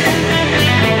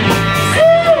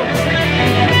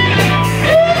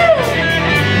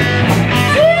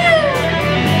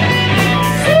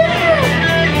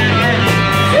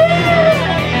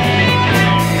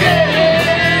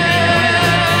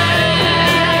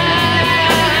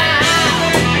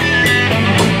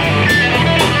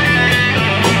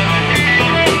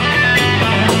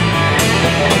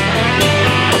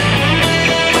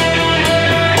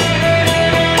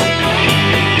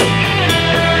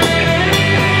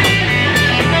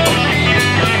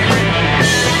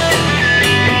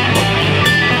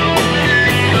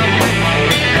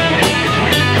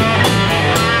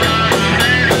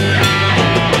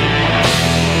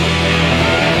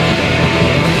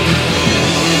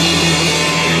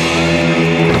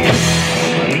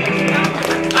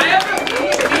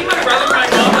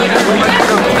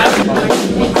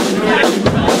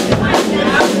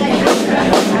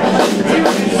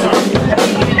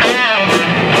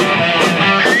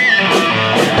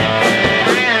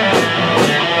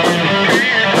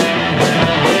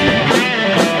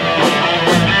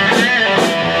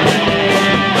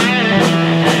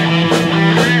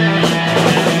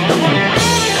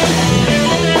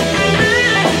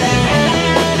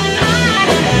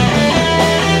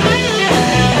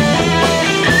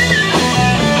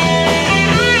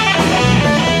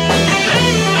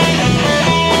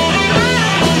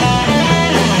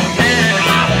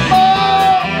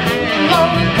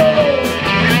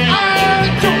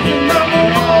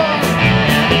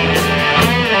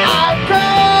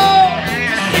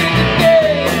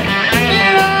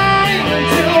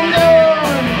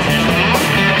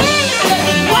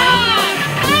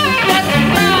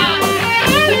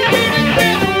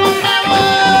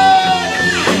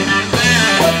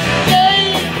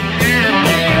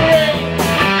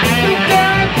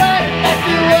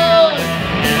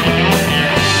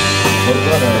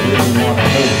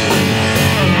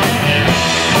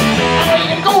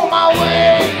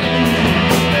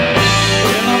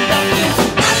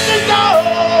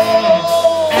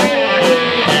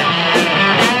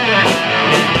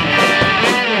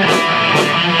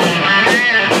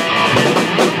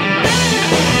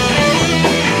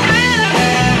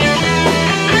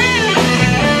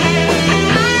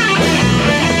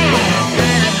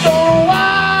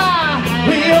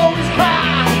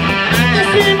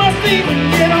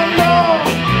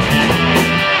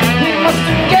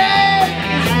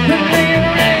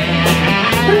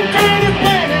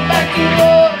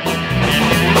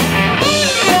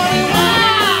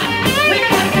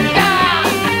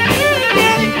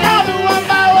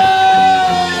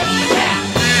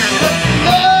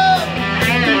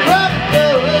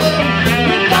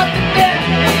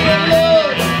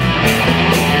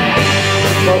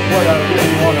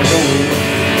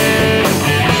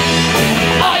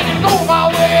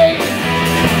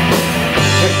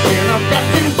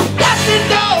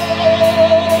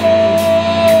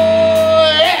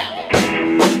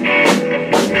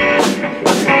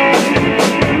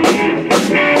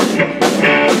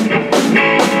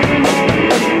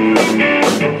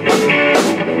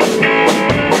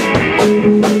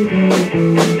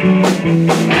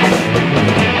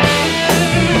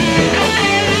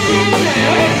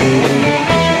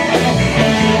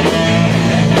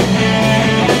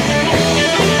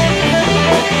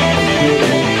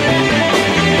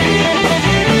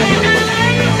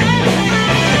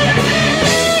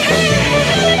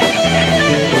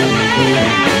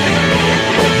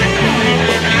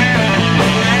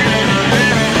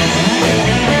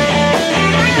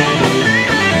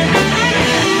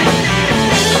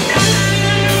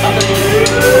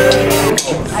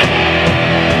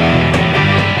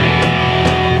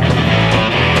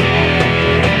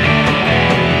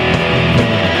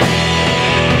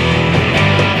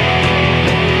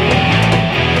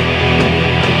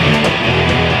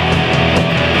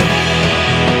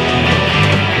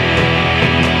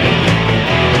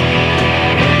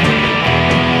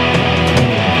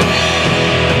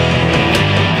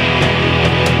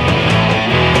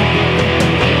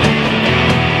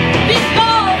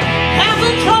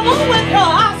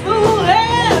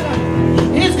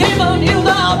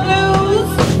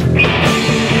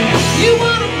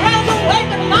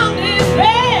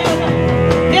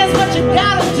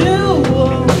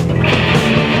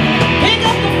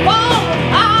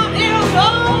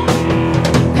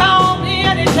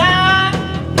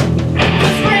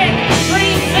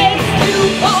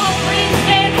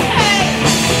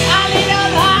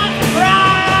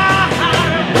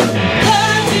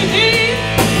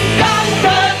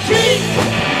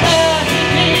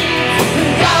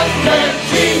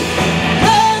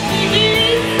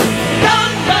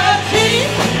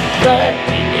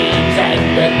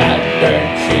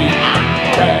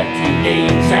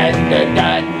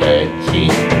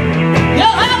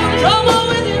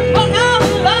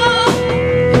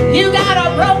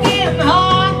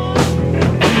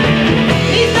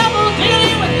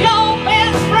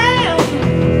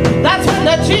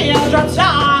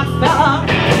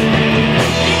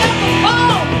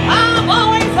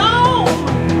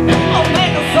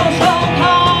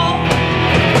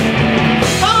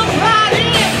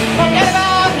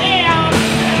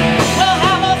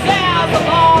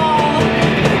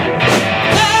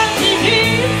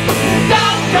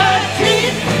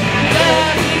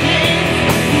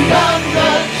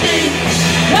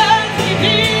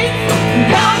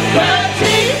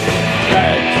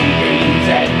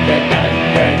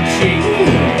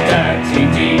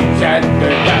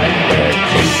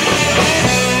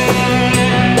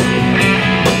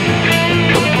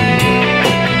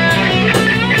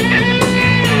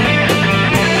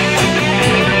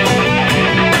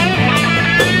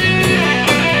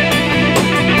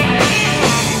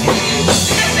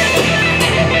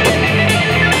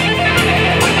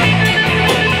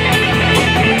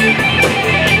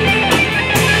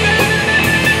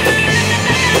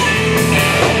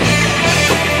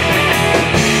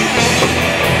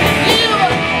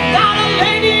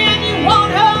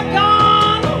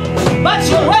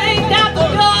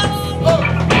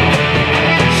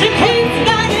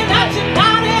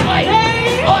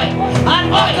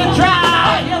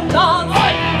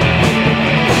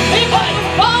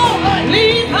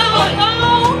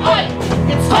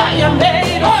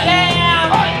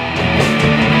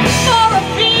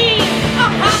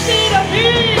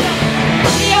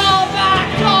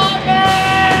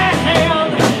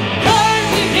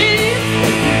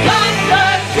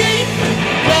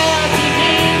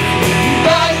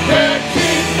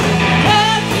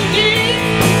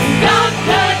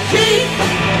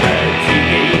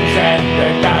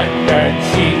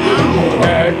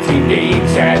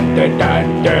 the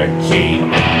Thunder Chief.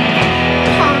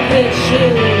 Concrete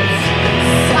shoes,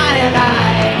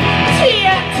 cyanide,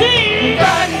 TNT,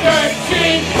 Thunder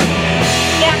Chief.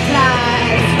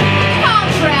 neckties,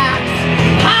 contracts,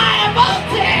 high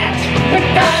voltage,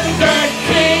 Thunder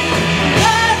Chief.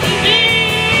 Thunder Chief.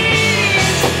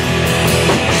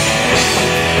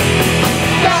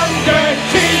 Thunder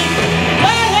Chief.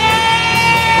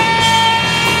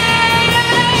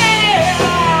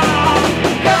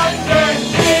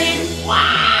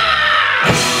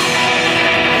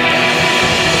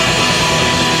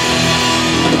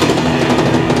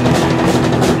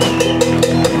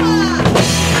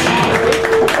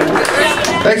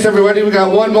 Thanks, everybody. We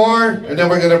got one more, and then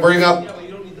we're going to bring up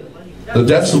the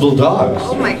Decibel Dogs.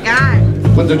 Oh my God.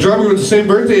 With the drummer with the same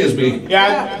birthday as me.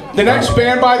 Yeah, the next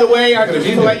band, by the way, I'm just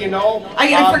to let you know.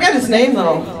 I forget his name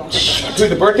though. Who,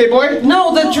 the birthday boy?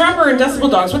 No, the drummer in Decibel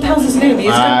Dogs. What the hell's his name?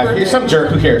 He's some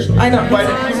jerk, who cares? I know. But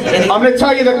I'm going to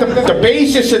tell you that the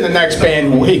bassist in the next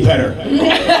band way better.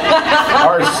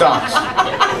 Ours sucks.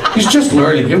 He's just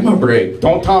learning. Give him a break.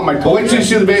 Don't tell him I But told wait till you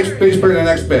see the bass player in the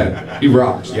next band. He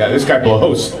rocks. Yeah, this guy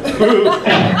blows.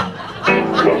 Goodness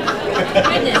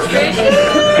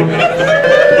gracious.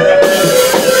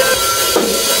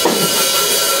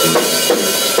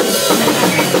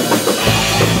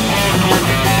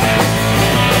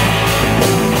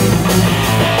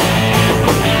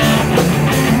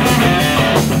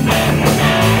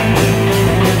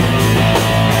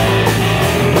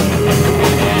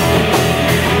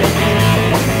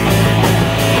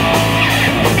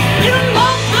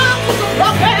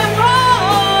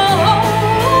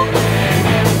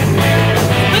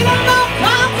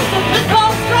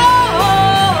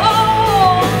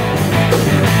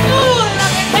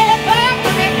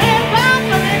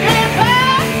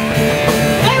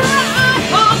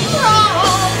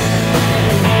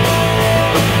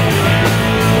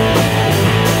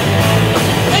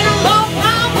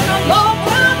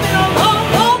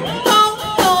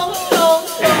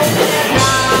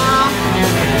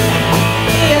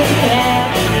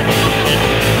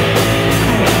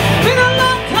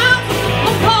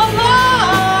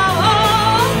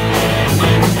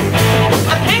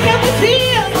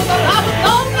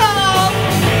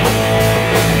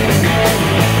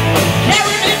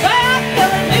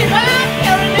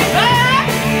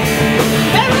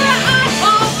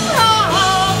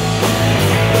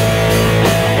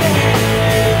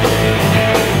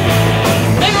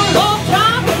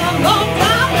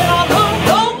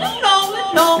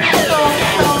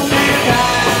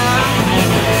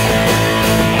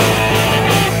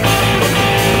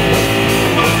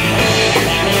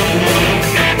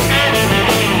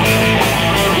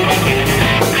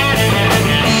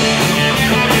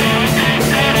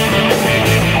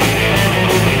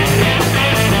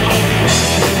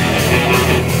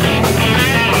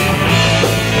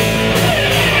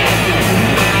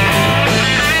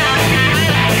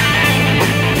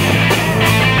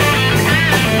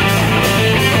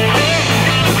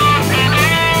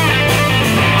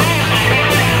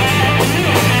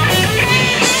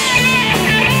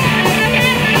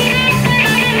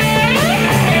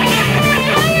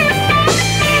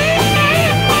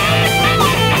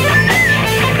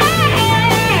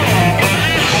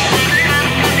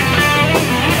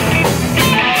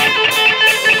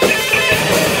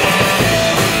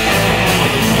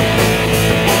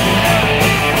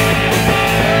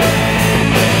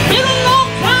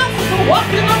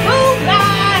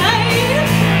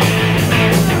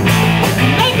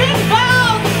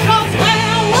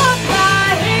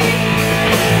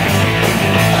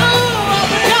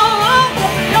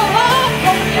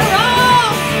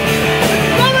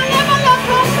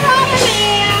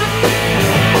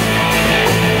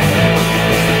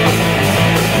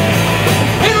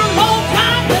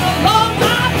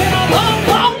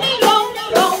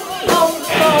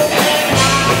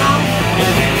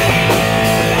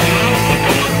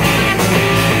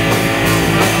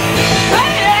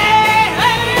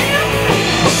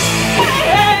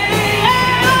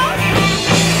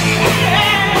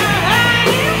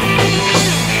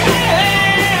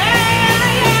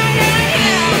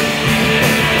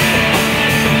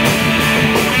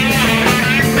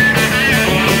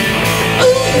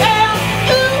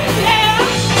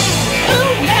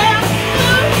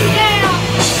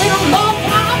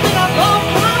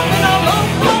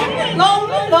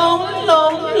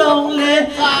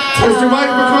 Mr. Mike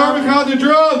McCormick on the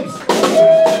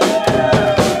drums.